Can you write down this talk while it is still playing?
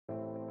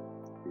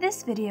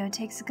This video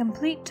takes a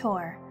complete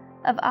tour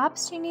of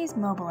Opsgenie's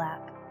mobile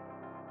app.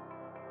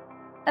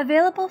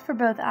 Available for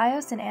both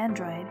iOS and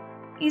Android,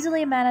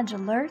 easily manage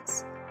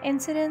alerts,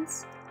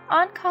 incidents,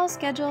 on-call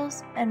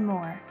schedules, and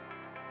more.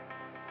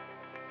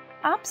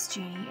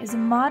 Opsgenie is a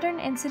modern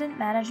incident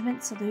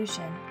management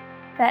solution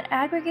that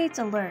aggregates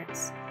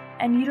alerts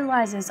and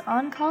utilizes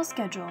on-call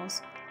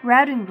schedules,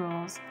 routing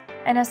rules,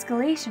 and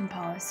escalation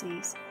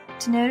policies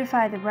to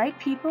notify the right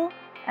people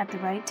at the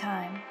right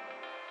time.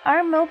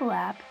 Our mobile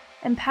app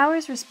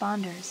empowers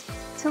responders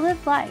to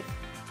live life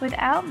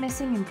without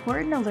missing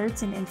important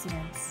alerts and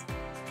incidents.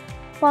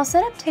 While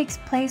setup takes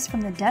place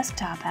from the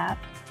desktop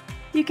app,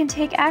 you can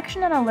take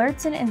action on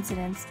alerts and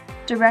incidents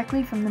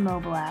directly from the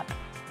mobile app.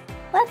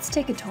 Let's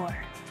take a tour.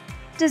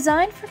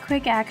 Designed for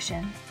quick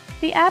action,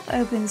 the app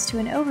opens to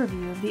an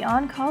overview of the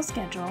on-call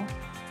schedule,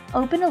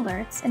 open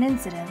alerts and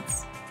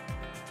incidents.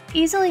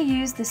 Easily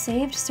use the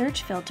saved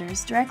search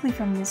filters directly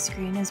from this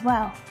screen as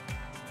well.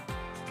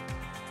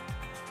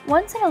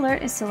 Once an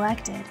alert is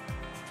selected,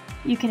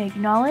 you can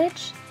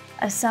acknowledge,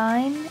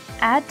 assign,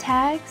 add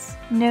tags,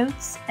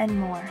 notes, and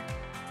more.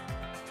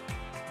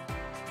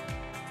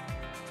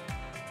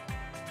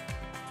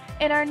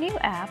 In our new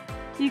app,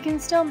 you can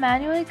still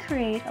manually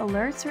create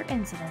alerts or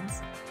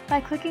incidents by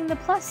clicking the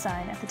plus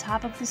sign at the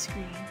top of the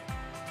screen.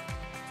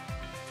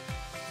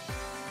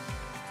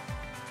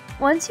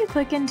 Once you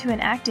click into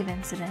an active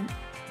incident,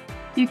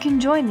 you can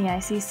join the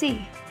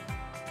ICC.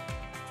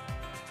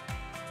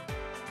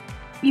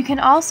 You can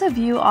also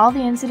view all the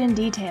incident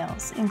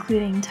details,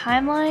 including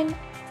timeline,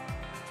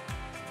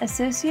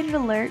 associated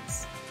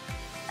alerts,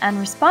 and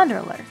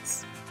responder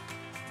alerts.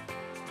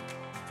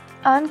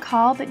 On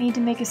call but need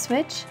to make a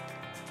switch?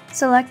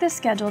 Select the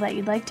schedule that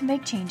you'd like to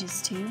make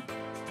changes to,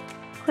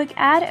 click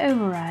Add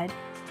Override,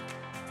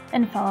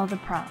 and follow the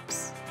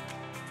prompts.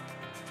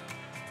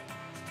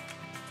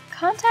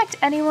 Contact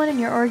anyone in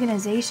your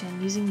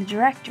organization using the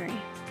directory,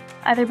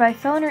 either by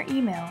phone or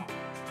email.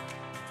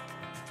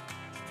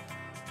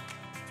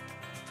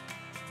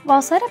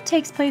 While setup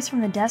takes place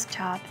from the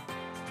desktop,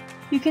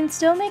 you can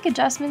still make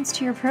adjustments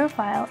to your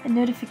profile and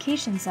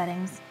notification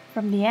settings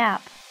from the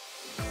app.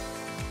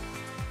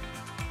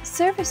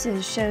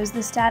 Services shows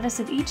the status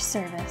of each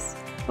service,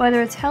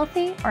 whether it's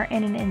healthy or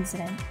in an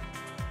incident.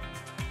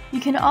 You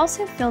can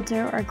also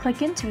filter or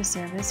click into a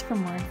service for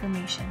more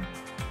information.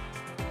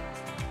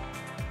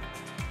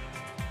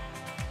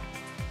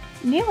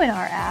 New in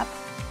our app,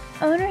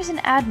 owners and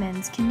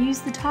admins can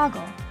use the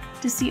toggle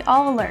to see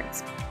all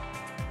alerts.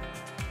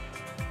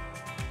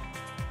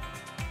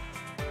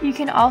 You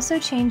can also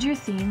change your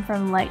theme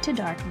from light to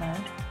dark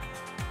mode,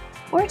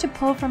 or to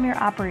pull from your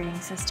operating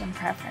system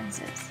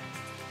preferences.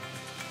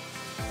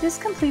 This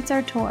completes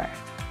our tour.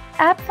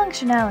 App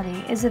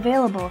functionality is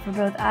available for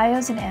both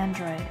iOS and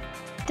Android.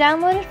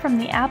 Download it from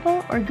the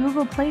Apple or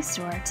Google Play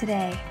Store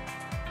today.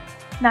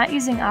 Not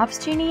using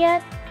Opsgenie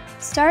yet?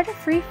 Start a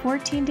free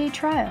 14-day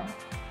trial.